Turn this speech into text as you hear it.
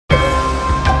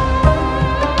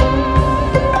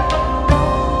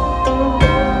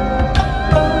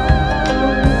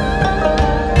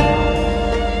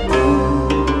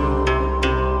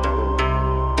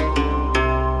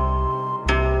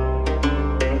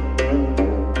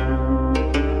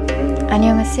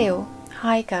안녕하세요.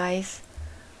 Hi guys.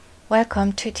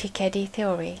 Welcome to TKD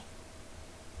Theory.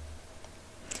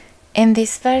 In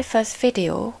this very first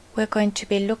video, we're going to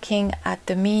be looking at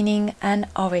the meaning and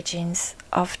origins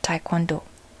of Taekwondo.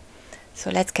 So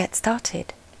let's get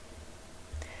started.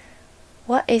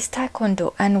 What is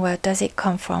Taekwondo and where does it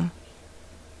come from?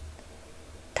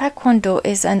 Taekwondo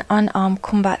is an unarmed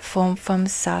combat form from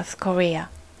South Korea,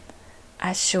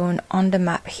 as shown on the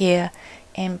map here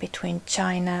in between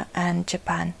China and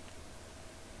Japan.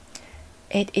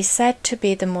 It is said to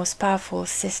be the most powerful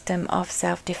system of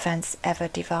self-defense ever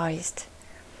devised.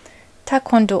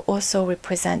 Taekwondo also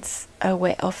represents a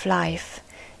way of life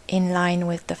in line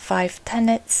with the 5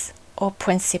 tenets or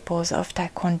principles of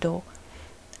Taekwondo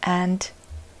and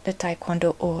the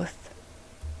Taekwondo Oath.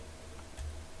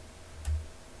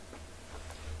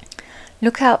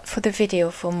 Look out for the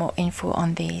video for more info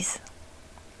on these.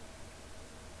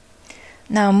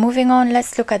 Now moving on,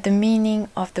 let's look at the meaning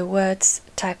of the words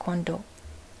Taekwondo.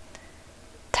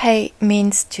 Tae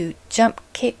means to jump,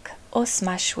 kick or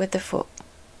smash with the foot.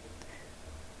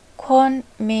 Kwon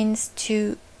means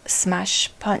to smash,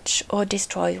 punch or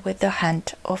destroy with the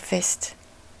hand or fist.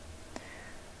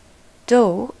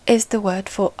 Do is the word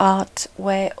for art,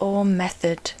 way or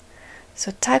method.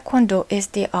 So Taekwondo is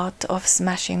the art of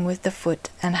smashing with the foot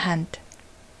and hand.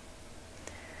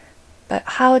 But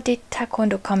how did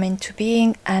Taekwondo come into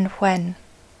being and when?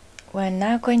 We're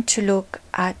now going to look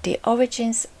at the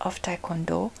origins of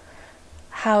Taekwondo,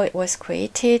 how it was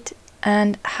created,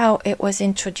 and how it was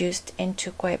introduced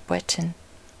into Great Britain.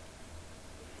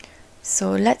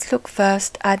 So let's look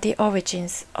first at the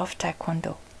origins of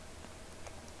Taekwondo.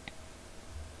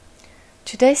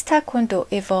 Today's Taekwondo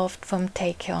evolved from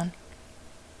Taekwon.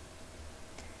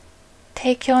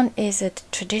 Taekwon is a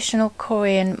traditional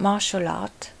Korean martial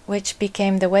art which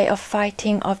became the way of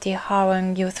fighting of the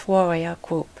Hyesan youth warrior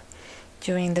group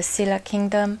during the Silla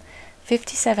Kingdom,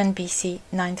 57 BC,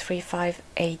 935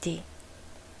 AD.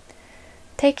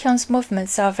 Taekwon's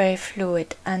movements are very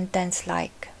fluid and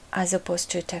dance-like, as opposed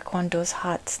to Taekwondo's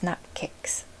hard snap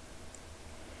kicks.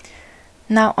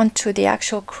 Now onto the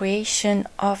actual creation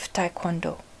of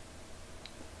Taekwondo.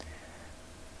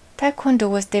 Taekwondo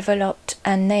was developed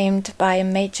and named by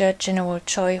Major General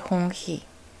Choi Hong-hee.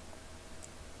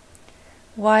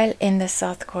 While in the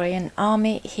South Korean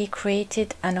Army, he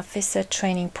created an officer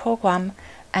training program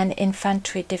and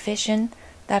infantry division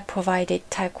that provided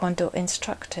Taekwondo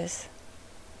instructors.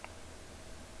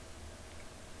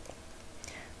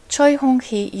 Choi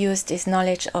Hong-hee used his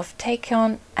knowledge of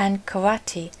Taekwon and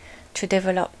Karate to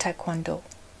develop Taekwondo.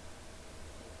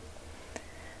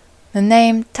 The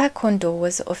name Taekwondo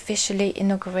was officially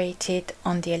inaugurated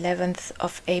on the 11th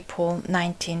of April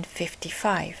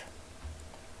 1955.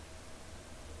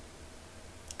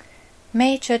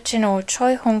 Major General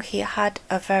Choi Hong-hee had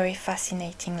a very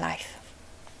fascinating life.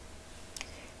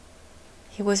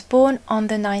 He was born on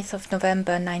the 9th of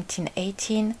November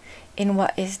 1918 in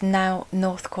what is now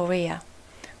North Korea,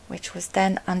 which was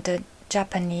then under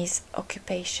Japanese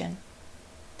occupation.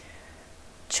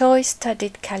 Choi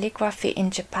studied calligraphy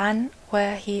in Japan,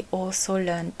 where he also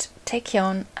learned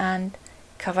Taekwon and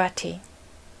Karate.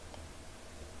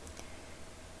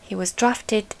 He was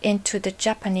drafted into the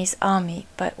Japanese army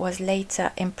but was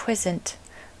later imprisoned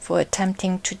for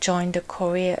attempting to join the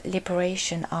Korea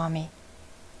Liberation Army.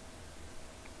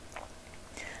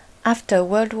 After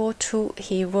World War II,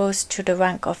 he rose to the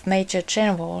rank of Major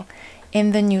General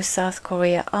in the new South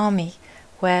Korea Army,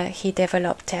 where he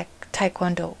developed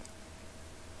Taekwondo.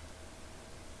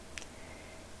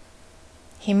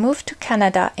 He moved to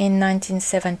Canada in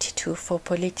 1972 for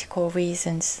political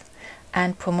reasons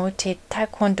and promoted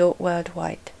Taekwondo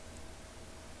worldwide.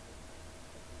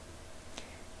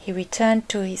 He returned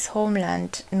to his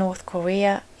homeland, North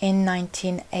Korea, in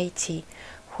 1980,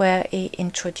 where he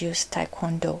introduced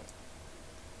Taekwondo.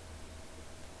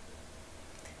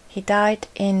 He died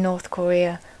in North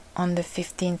Korea on the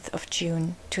 15th of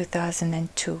June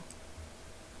 2002.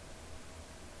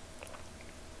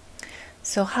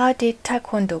 So how did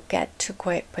Taekwondo get to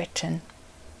Great Britain?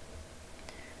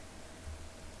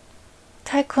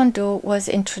 Taekwondo was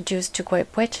introduced to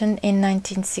Great Britain in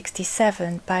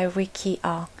 1967 by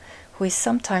Hyesan, who is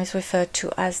sometimes referred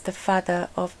to as the father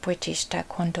of British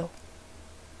Taekwondo.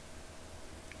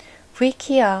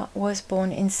 Hyesan was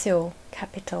born in Seoul,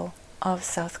 capital of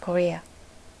South Korea.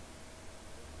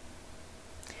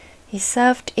 He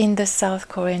served in the South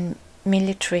Korean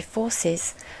military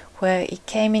forces, where he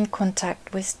came in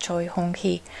contact with Choi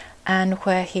Hong-hee and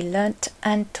where he learnt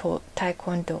and taught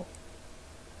Taekwondo.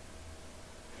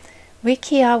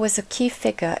 Hyesan was a key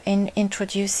figure in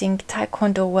introducing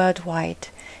Taekwondo worldwide,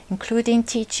 including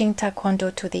teaching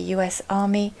Taekwondo to the US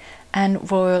Army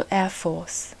and Royal Air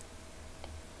Force.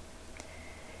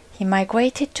 He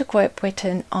migrated to Great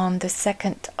Britain on the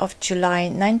 2nd of July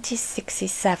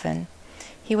 1967.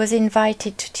 He was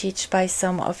invited to teach by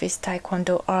some of his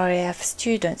Taekwondo RAF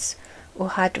students who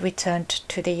had returned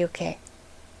to the UK.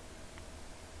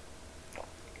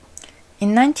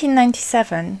 In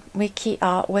 1997,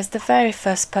 Wiki-Ah was the very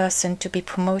first person to be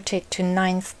promoted to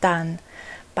 9th Dan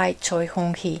by Choi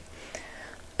Hong-hee,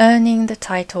 earning the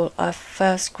title of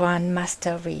First Grand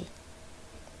Master Ri.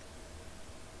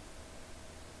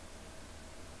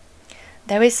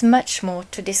 There is much more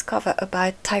to discover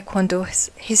about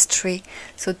Taekwondo's history,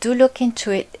 so do look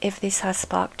into it if this has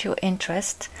sparked your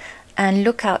interest, and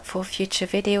look out for future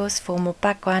videos for more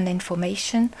background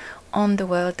information on the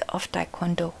world of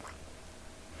Taekwondo.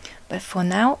 But for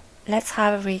now, let's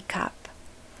have a recap.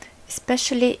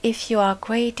 Especially if you are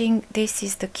grading, this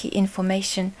is the key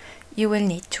information you will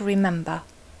need to remember.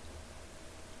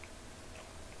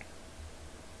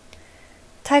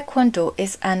 Taekwondo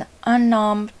is an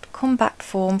unarmed combat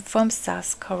form from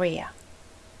South Korea.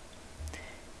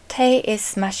 Tae is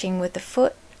smashing with the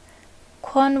foot,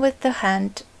 Kwon with the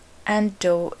hand, and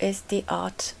Do is the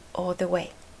art or the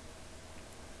way.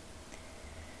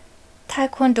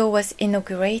 Taekwondo was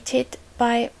inaugurated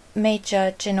by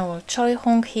Major General Choi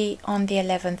Hong-hee on the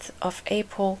 11th of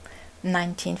April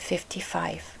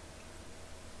 1955.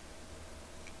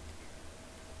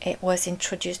 It was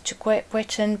introduced to Great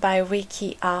Britain by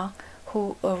Wiki-Ah,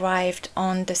 who arrived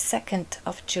on the 2nd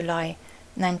of July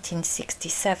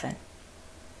 1967.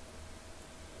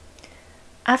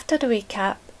 After the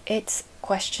recap, it's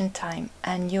question time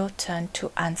and your turn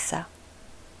to answer.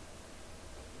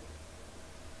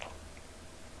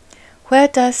 Where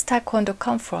does Taekwondo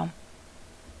come from?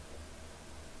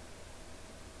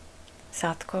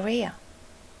 South Korea.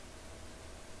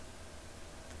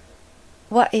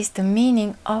 What is the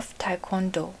meaning of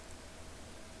Taekwondo?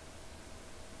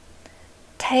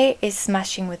 Tae is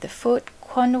smashing with the foot,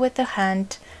 Kwon with the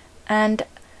hand, and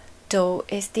Do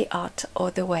is the art or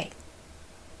the way.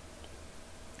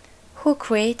 Who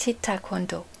created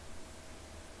Taekwondo?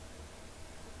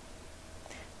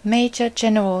 Major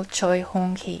General Choi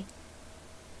Hong-hee.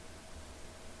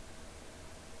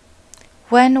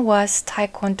 When was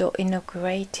Taekwondo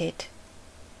inaugurated?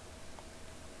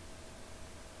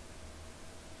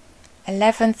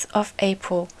 11th of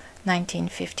April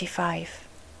 1955.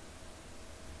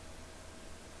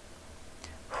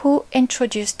 Who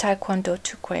introduced Taekwondo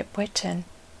to Great Britain?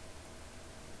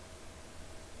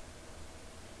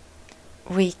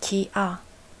 Wiki-Ah.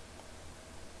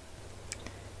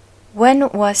 When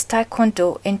was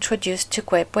Taekwondo introduced to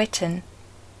Great Britain?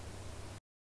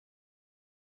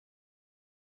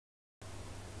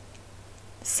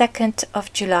 2nd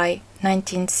of July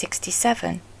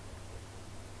 1967.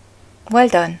 Well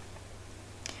done.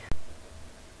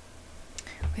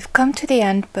 We've come to the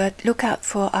end, but look out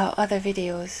for our other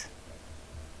videos.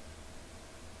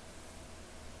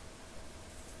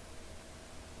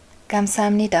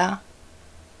 감사합니다.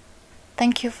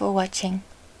 Thank you for watching.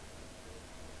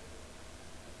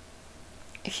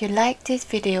 If you like this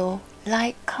video,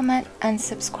 like, comment and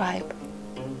subscribe.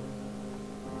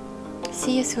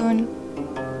 See you soon.